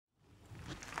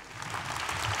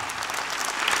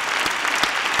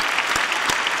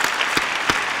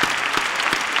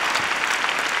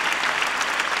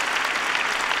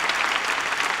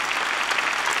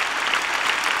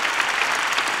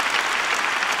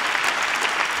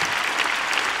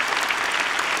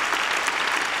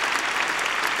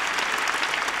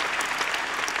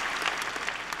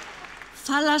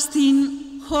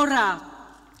Palestin jorra,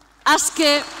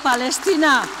 azke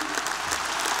Palestina.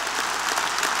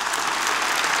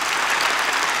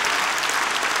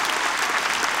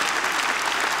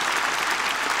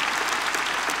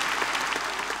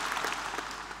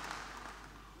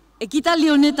 Ekitaldi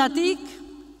honetatik,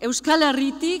 Euskal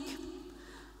Herritik,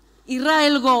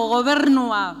 Israelgo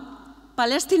gobernua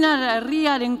Palestinar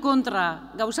herriaren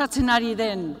kontra gauzatzen ari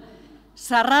den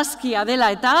sarraskia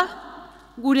dela eta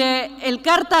gure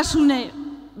elkartasune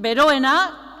beroena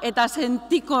eta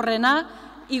sentikorrena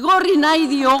igorri nahi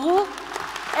diogu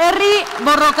herri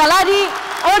borrokalari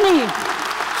honi.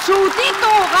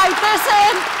 Zutitu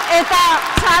gaitezen eta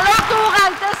txalotu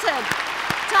gaitezen.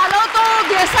 Txalotu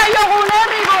diezaiogun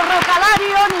herri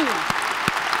borrokalari honi.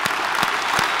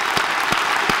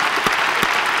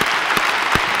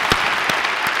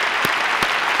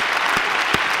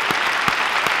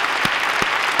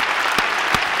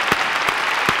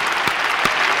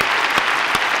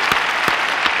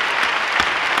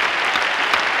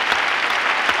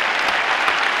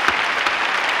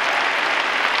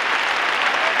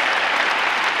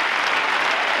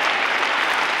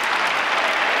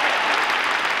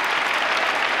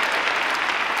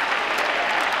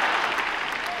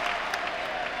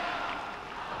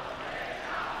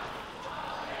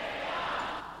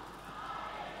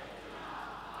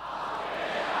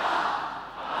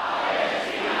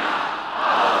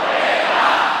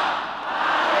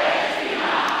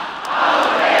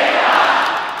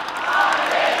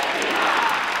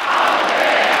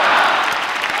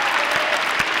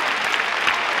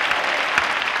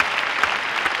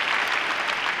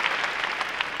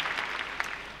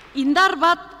 Indar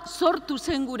bat sortu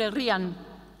zen gure herrian,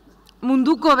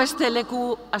 munduko beste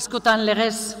leku askotan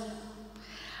legez.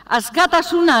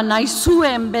 Askatasuna nahi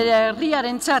zuen bere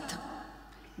herriarentzat,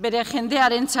 bere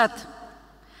jendearentzat.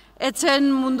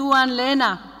 Etzen munduan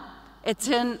lehena,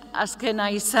 etzen azkena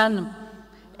izan.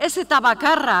 Ez eta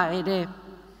bakarra ere.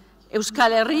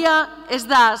 Euskal Herria ez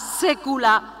da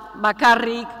sekula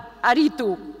bakarrik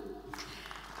aritu.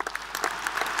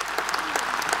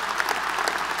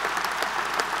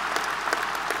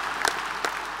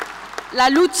 La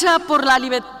lucha por la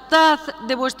libertad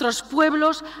de vuestros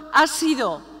pueblos ha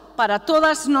sido, para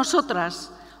todas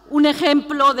nosotras, un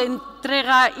ejemplo de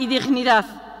entrega y dignidad,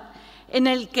 en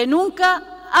el que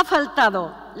nunca ha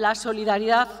faltado la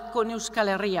solidaridad con Euskal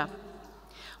Herria.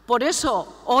 Por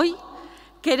eso, hoy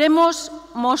queremos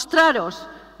mostraros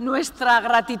nuestra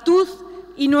gratitud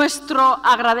y nuestro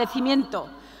agradecimiento.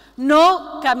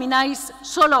 No camináis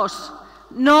solos,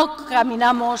 no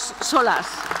caminamos solas.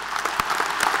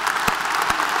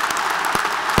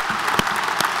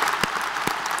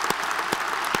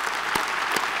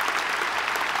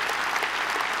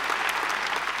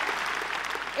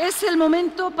 Es el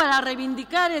momento para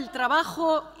reivindicar el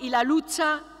trabajo y la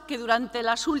lucha que durante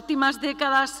las últimas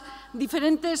décadas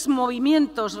diferentes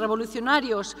movimientos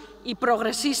revolucionarios y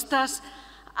progresistas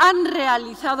han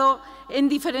realizado en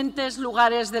diferentes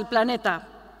lugares del planeta,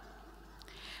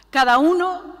 cada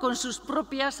uno con sus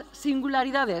propias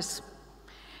singularidades,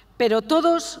 pero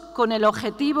todos con el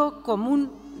objetivo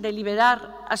común de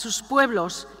liberar a sus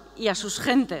pueblos y a sus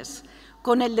gentes,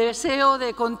 con el deseo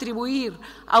de contribuir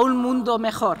a un mundo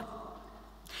mejor.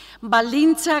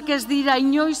 Baldintzak ez dira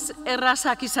inoiz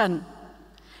errazak izan,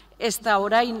 ezta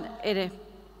orain ere.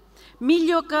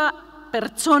 Milioka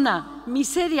pertsona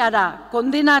miseriara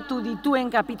kondenatu dituen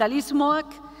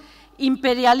kapitalismoak,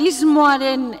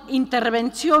 imperialismoaren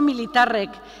interbentzio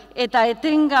militarrek eta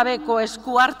etengabeko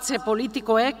eskuhartze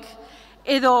politikoek,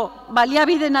 edo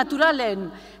baliabide naturalen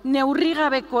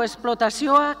neurrigabeko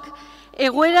esplotazioak,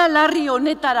 egoera larri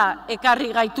honetara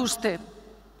ekarri gaituzte.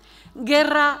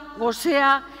 Gerra,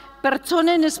 gozea,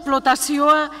 pertsonen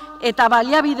esplotazioa eta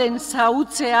baliabiden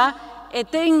zautzea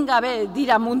etengabe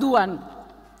dira munduan.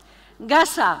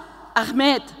 Gaza,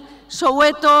 Ahmed,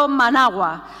 Soweto,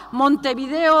 Managua,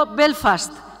 Montevideo,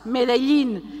 Belfast,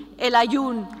 Medellín, El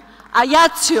Ayun,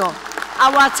 Ajaccio,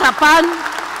 Ahuachapan,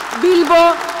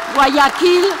 Bilbo,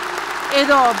 Guayaquil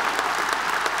edo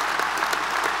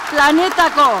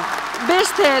planetako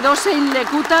beste edozein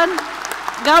lekutan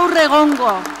gaur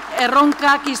egongo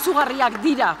erronkak izugarriak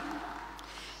dira.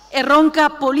 Erronka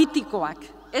politikoak,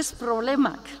 ez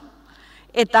problemak,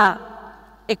 eta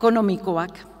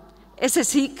ekonomikoak. Ez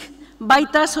ezik,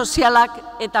 baita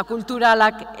sozialak eta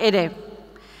kulturalak ere.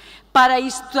 Para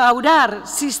instaurar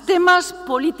sistemas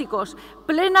políticos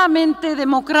plenamente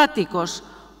democráticos,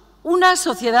 una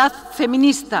sociedad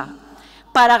feminista,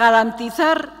 para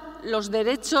garantizar los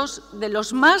derechos de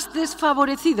los más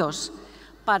desfavorecidos,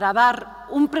 para dar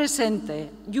un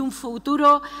presente y un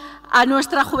futuro a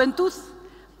nuestra juventud,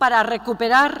 para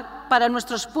recuperar para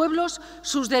nuestros pueblos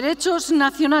sus derechos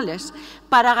nacionales,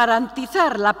 para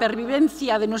garantizar la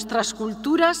pervivencia de nuestras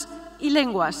culturas y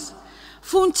lenguas.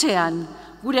 Funtsean,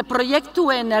 gure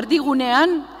proiektuen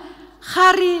erdigunean,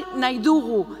 jarri nahi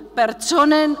dugu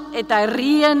pertsonen eta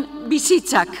herrien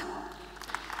bizitzak.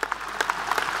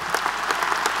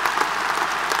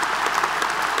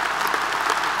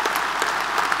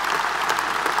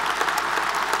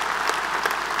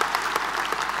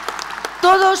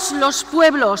 Todos los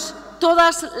pueblos,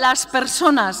 todas las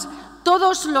personas,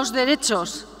 todos los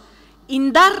derechos,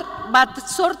 indar bat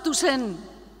sortu zen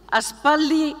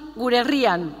aspaldi gure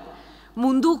herrian,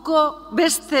 munduko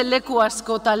beste leku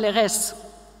askota legez.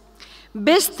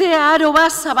 Beste aro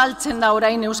bat zabaltzen da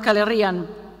orain Euskal Herrian.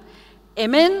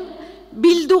 Hemen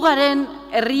bildu garen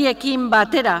herriekin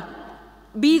batera,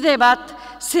 bide bat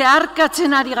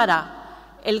zeharkatzen ari gara,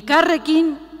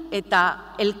 elkarrekin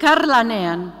eta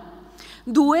elkarlanean.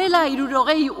 Duela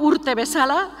 60 urte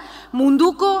bezala,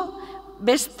 munduko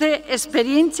beste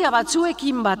esperientzia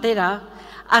batzuekin batera,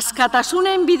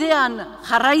 askatasunen bidean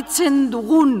jarraitzen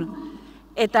dugun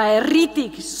eta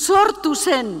herritik sortu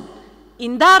zen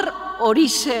indar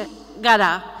horixe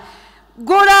gara.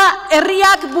 Gora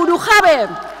herriak burujabe!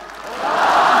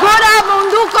 Gora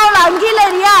munduko langile!